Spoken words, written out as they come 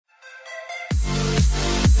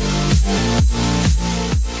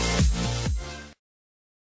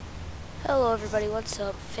Hello everybody, what's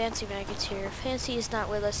up? Fancy Maggots here. Fancy is not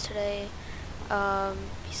with us today.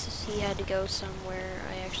 He had to go somewhere,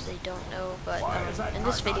 I actually don't know, but in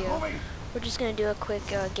this video, we're just going to do a quick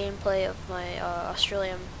gameplay of my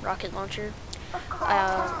Australium Rocket Launcher.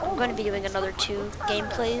 I'm going to be doing another two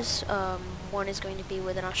gameplays. One is going to be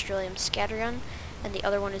with an Australium Scattergun, and the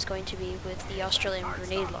other one is going to be with the Australium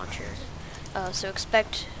Grenade Launcher. So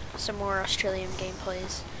expect some more Australium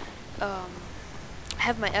gameplays. I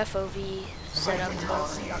have my FOV set up.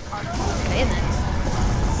 Okay then.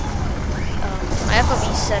 My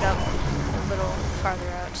FOV set up a little farther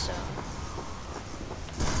out, so.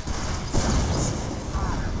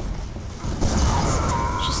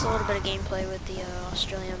 Just a little bit of gameplay with the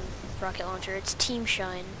Australium Rocket Launcher. It's Team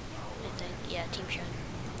Shine, I think. Yeah, Team Shine.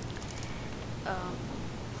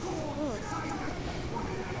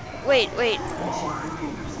 Wait.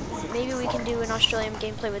 Maybe we can do an Australium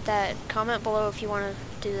gameplay with that. Comment below if you want to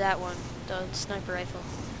do that one, the sniper rifle.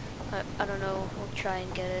 I don't know. We'll try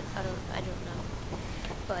and get it. I don't know.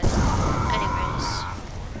 But anyways,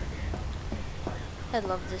 I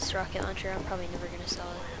love this rocket launcher. I'm probably never gonna sell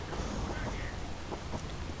it.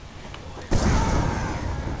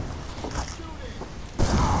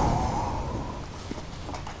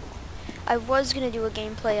 I was gonna do a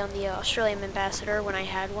gameplay on the Australium Ambassador when I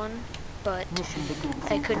had one, but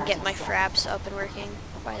I couldn't get my fraps up and working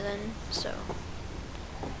by then, so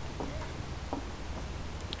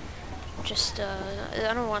just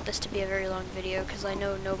I don't want this to be a very long video because I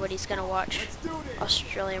know nobody's gonna watch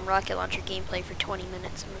Australium Rocket Launcher gameplay for 20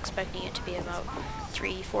 minutes. I'm expecting it to be about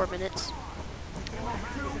 3-4 minutes.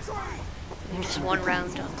 And just one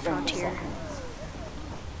round on Frontier.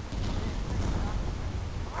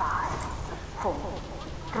 5, 4,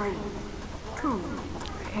 3, 2,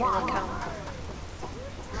 Here they come.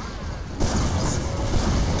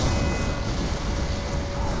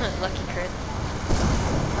 Lucky crit.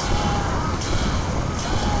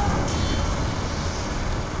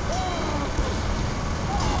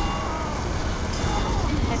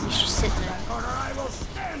 Heavy's just sitting there. I will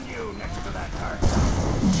stand you next to that target.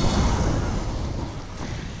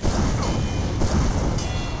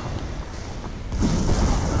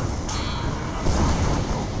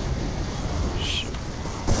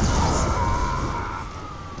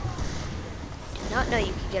 Did not know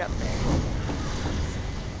you could get up there.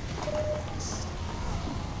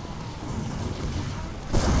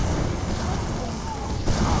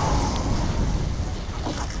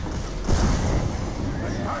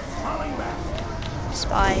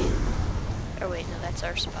 Spy. Oh wait, no, that's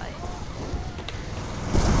our spy.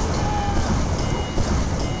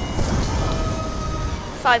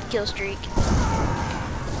 Five kill streak.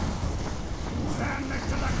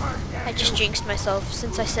 I just jinxed myself.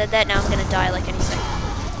 Since I said that, now I'm gonna die like any second.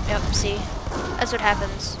 Yep, see? That's what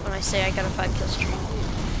happens when I say I got a 5 kill streak.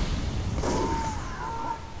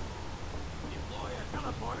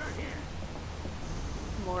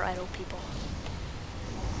 More idle people.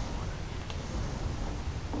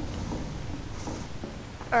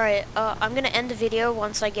 Alright, I'm gonna end the video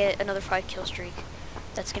once I get another 5 kill streak.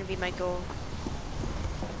 That's gonna be my goal.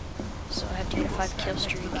 So I have to get a 5 kill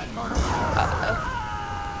streak.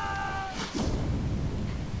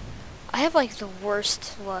 I have like the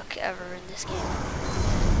worst luck ever in this game.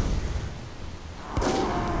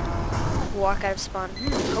 Walk out of spawn.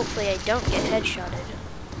 Hopefully I don't get headshotted.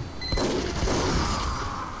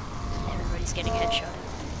 Everybody's getting headshotted.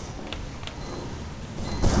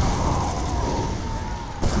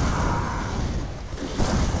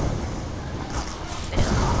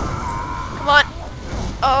 Come on!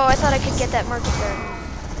 Oh, I thought I could get that market there.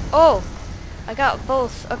 Oh! I got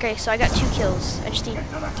both. Okay, so I got 2 kills. I just need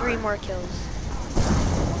 3 more kills.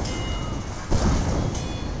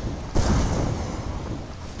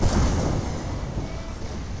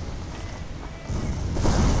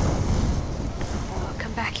 Oh,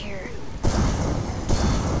 come back here.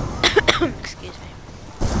 Excuse me.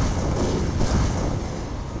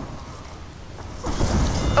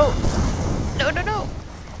 Oh! No, no, no!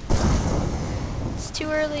 It's too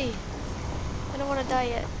early. I don't want to die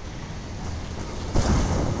yet.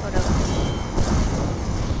 Oh no.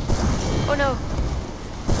 Oh no.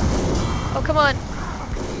 Oh, come on.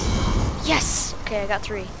 Yes! Okay, I got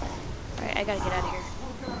 3. Alright, I gotta get out of here.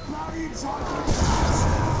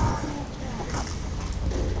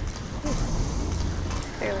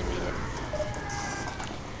 Barely made it.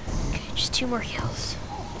 Okay, just 2 more kills.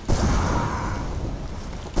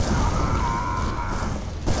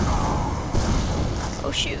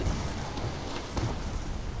 Oh shoot.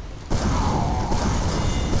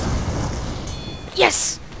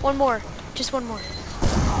 Yes! One more. Just one more.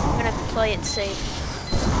 I'm gonna play it safe.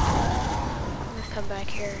 come back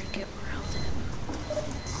here and get more health ammo.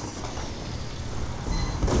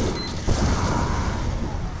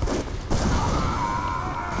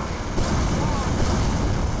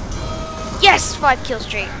 Yes! 5 kill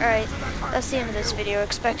streak. Alright, that's the end of this video.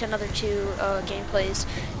 Expect another 2 gameplays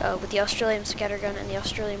with the Australium Scattergun and the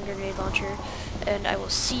Australium Grenade Launcher. And I will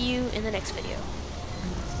see you in the next video.